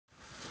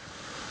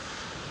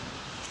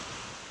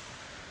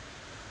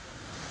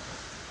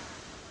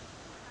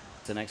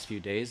the next few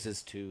days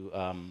is to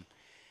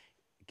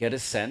get a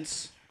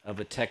sense of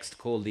a text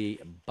called the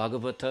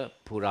Bhagavata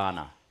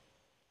Purana,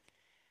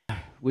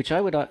 which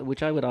I would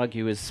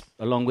argue is,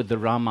 along with the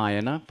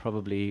Ramayana,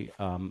 probably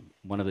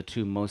one of the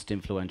two most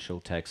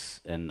influential texts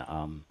in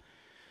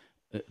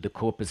the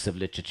corpus of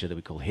literature that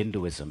we call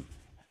Hinduism.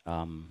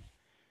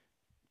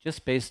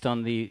 Just based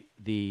on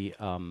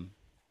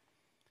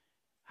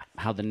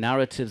how the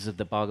narratives of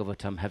the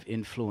Bhagavatam have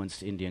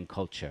influenced Indian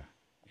culture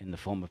in the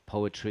form of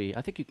poetry.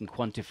 I think you can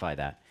quantify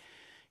that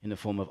in the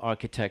form of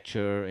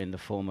architecture, in the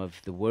form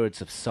of the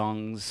words of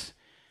songs,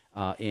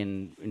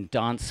 in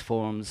dance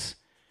forms.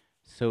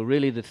 So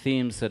really the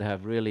themes that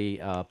have really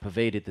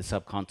pervaded the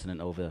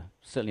subcontinent over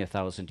certainly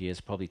 1,000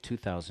 years, probably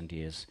 2,000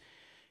 years,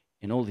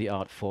 in all the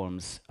art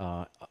forms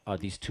are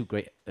these two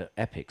great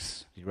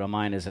epics. The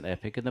Ramayana is an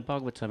epic, and the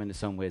Bhagavatam in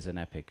some ways an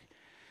epic.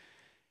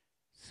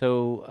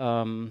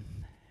 So,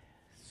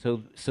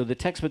 so the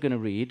text we're going to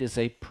read is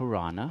a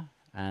Purana,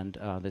 and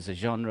there's a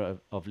genre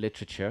of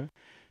literature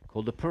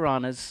called the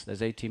Puranas.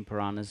 There's 18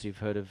 Puranas. You've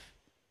heard of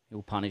the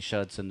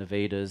Upanishads and the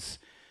Vedas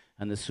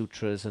and the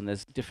Sutras, and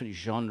there's different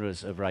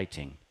genres of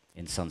writing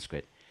in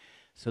Sanskrit.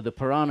 So the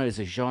Purana is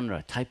a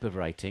genre, type of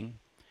writing,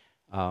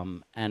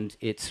 and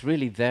it's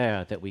really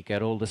there that we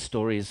get all the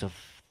stories of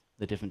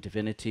the different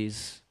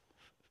divinities,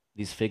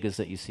 these figures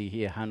that you see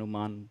here,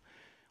 Hanuman,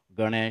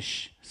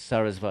 Ganesh,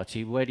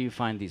 Sarasvati. Where do you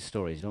find these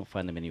stories? You don't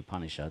find them in the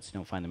Upanishads, you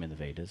don't find them in the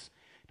Vedas,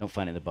 you don't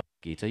find it in the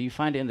Bhagavad Gita. You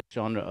find it in the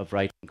genre of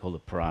writing called the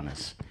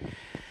Puranas.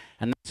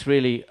 And that's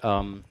really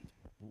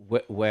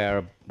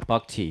where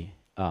bhakti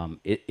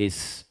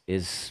it's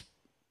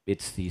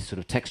the sort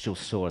of textual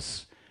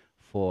source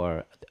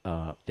for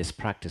this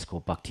practice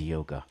called Bhakti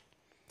Yoga.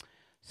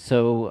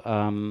 So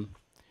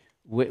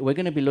we're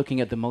going to be looking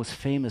at the most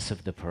famous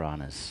of the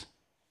Puranas,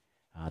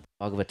 the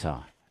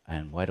Bhagavata.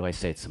 And why do I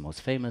say it's the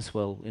most famous?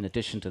 Well, in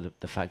addition to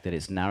the fact that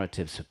its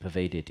narratives have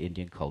pervaded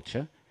Indian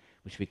culture,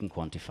 which we can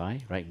quantify,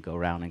 right? And go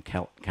around and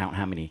count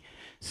how many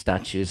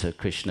statues of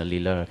Krishna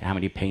Lila, how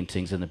many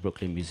paintings in the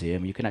Brooklyn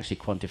Museum. You can actually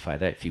quantify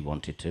that if you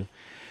wanted to.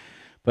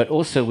 But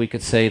also we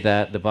could say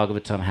that the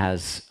Bhagavatam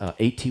has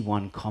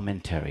 81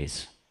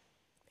 commentaries.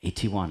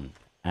 81.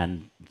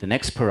 And the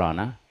next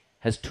Purana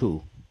has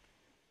 2.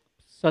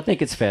 So I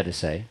think it's fair to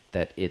say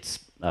that it's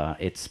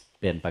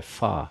been by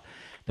far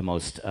the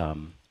most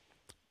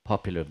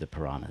popular of the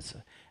Puranas.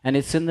 And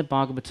it's in the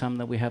Bhagavatam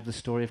that we have the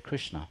story of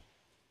Krishna.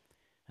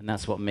 And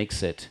that's what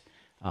makes it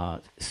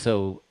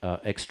so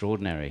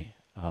extraordinary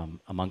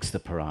amongst the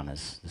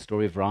Puranas. The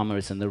story of Rama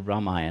is in the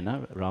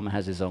Ramayana. Rama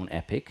has his own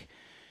epic,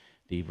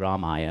 the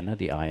Ramayana,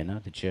 the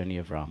Ayana, the journey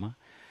of Rama.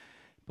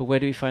 But where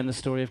do we find the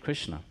story of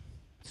Krishna?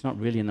 It's not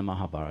really in the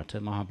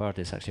Mahabharata.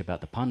 Mahabharata is actually about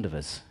the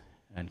Pandavas.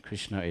 And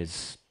Krishna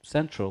is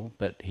central,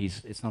 but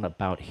it's not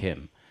about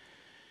him.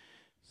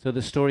 So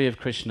the story of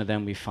Krishna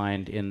then we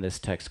find in this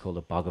text called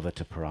the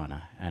Bhagavata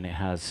Purana. And it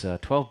has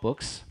 12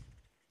 books.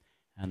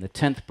 And the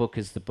 10th book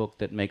is the book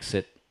that makes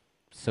it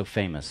so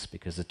famous,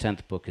 because the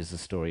 10th book is the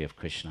story of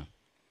Krishna.